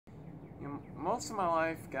Most of my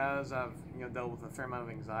life, guys, I've dealt with a fair amount of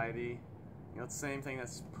anxiety. It's the same thing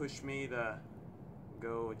that's pushed me to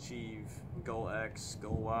go achieve goal X,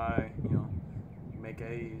 goal Y. Make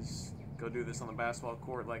A's, go do this on the basketball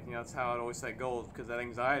court. That's how I'd always set goals, because that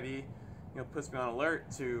anxiety, puts me on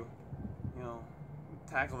alert to,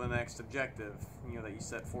 tackle the next objective, that you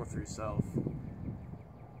set forth for yourself.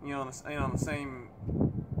 On the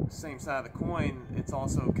same side of the coin, it's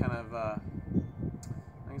also kind of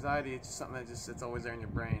anxiety. It's just something that it's always there in your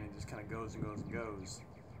brain. It just kind of goes and goes and goes,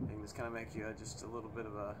 and just kind of make you just a little bit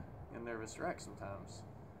of a nervous wreck sometimes.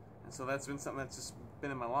 And so that's been something that's just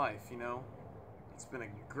been in my life. It's been a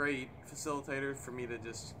great facilitator for me to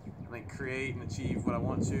just create and achieve what I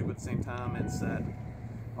want to, but at the same time, it's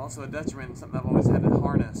also a detriment and something I've always had to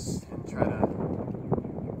harness and try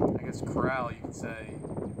to, I guess, corral, you could say.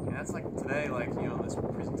 And that's today, this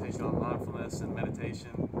presentation on mindfulness and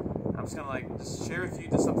meditation. I'm just gonna just share with you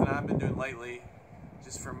just something I've been doing lately,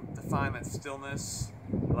 just to find that stillness.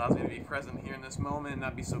 It allows me to be present here in this moment and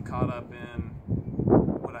not be so caught up in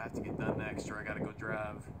what I have to get done next, or I gotta go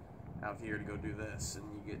drive out here to go do this, and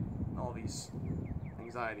you get all these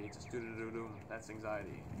anxiety. It's just do. That's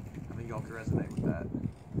anxiety. I think y'all can resonate with that.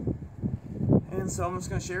 And so I'm just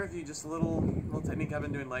gonna share with you just a little technique I've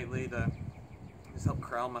been doing lately to just help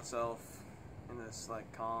corral myself in this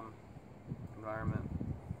calm environment.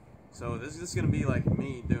 So this is just gonna be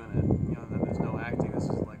me doing it. There's no acting. This is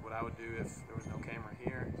what I would do if there was no camera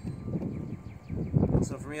here.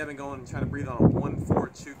 So for me, I've been trying to breathe on a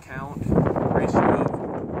 1-4-2 count ratio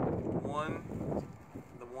of 1.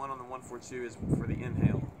 The 1 on the 1-4-2 is for the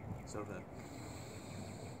inhale. So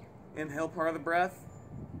the inhale part of the breath.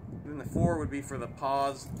 Then the 4 would be for the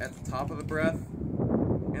pause at the top of the breath.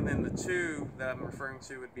 And then the 2 that I'm referring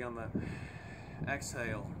to would be on the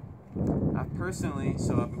exhale. I've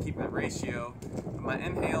been keeping that ratio. But my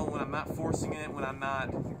inhale, when I'm not forcing it, when I'm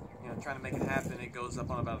not trying to make it happen, it goes up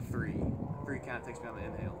on about a 3. 3 count takes me on the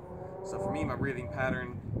inhale. So for me, my breathing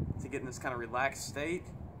pattern to get in this kind of relaxed state,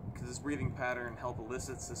 because this breathing pattern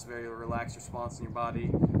elicits this very relaxed response in your body.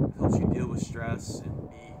 It helps you deal with stress and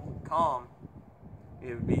be calm.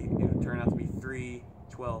 It would turn out to be 3,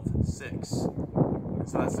 12, 6. And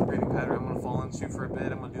so that's the breathing pattern I'm going to fall into for a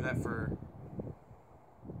bit. I'm going to do that for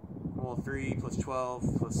 3 plus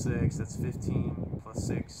 12 plus 6, that's 15, plus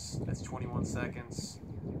 6, that's 21 seconds.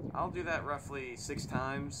 I'll do that roughly 6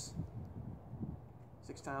 times.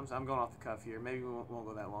 6 times? I'm going off the cuff here. Maybe we won't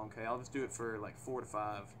go that long, okay? I'll just do it for 4 to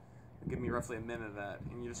 5. It'll give me roughly a minute of that.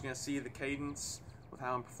 And you're just going to see the cadence with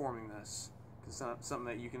how I'm performing this. Because it's something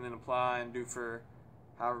that you can then apply and do for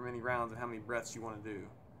however many rounds and how many breaths you want to do.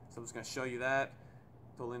 So I'm just going to show you that.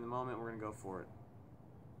 Totally in the moment, we're going to go for it.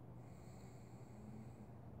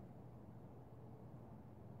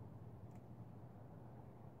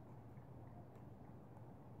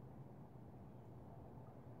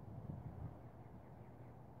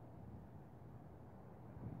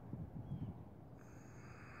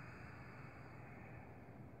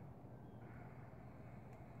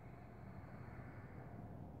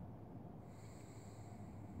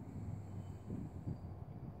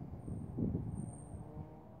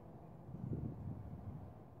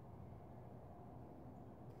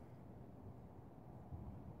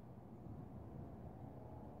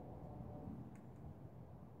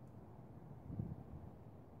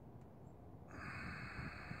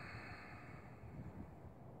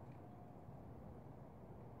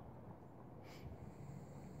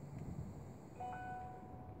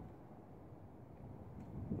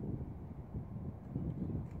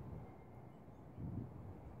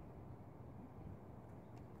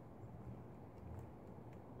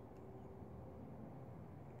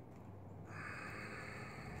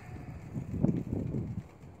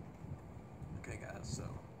 So,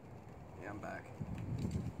 yeah, I'm back.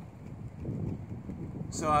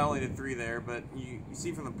 So I only did 3 there, but you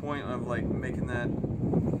see from the point of making that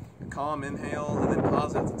calm inhale and then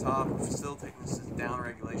pause at the top, we're facilitating this down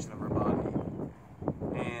regulation of our body.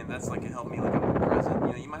 And that's it helped me I'm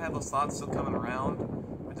present. You might have those thoughts still coming around,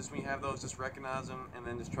 but just when you have those, just recognize them and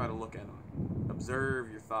then just try to look at them.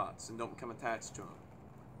 Observe your thoughts and don't become attached to them.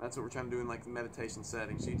 That's what we're trying to do in the meditation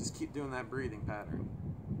setting. So you just keep doing that breathing pattern.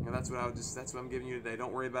 That's what I'm giving you today.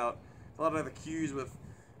 Don't worry about a lot of other cues with,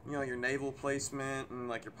 your navel placement and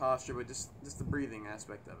your posture, but just the breathing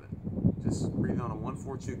aspect of it. Just breathe on a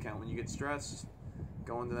 1-4-2 count. When you get stressed,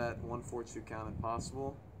 go into that 1-4-2 count if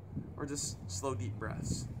possible, or just slow, deep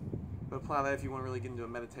breaths. But apply that if you want to really get into a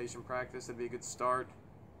meditation practice. That'd be a good start.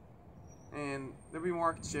 And there'll be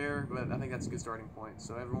more I could share, but I think that's a good starting point.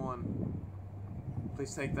 So everyone,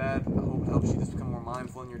 please take that. I hope it helps you just become more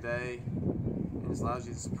mindful in your day. just allows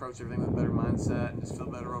you to just approach everything with a better mindset and just feel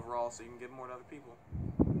better overall, so you can give more to other people.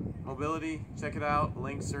 moBILLity, check it out.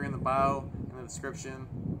 Links are in the bio, in the description.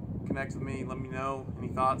 Connect with me. Let me know any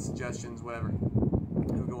thoughts, suggestions, whatever. Have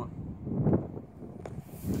a good one.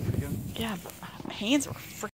 Yeah, but my hands were freaking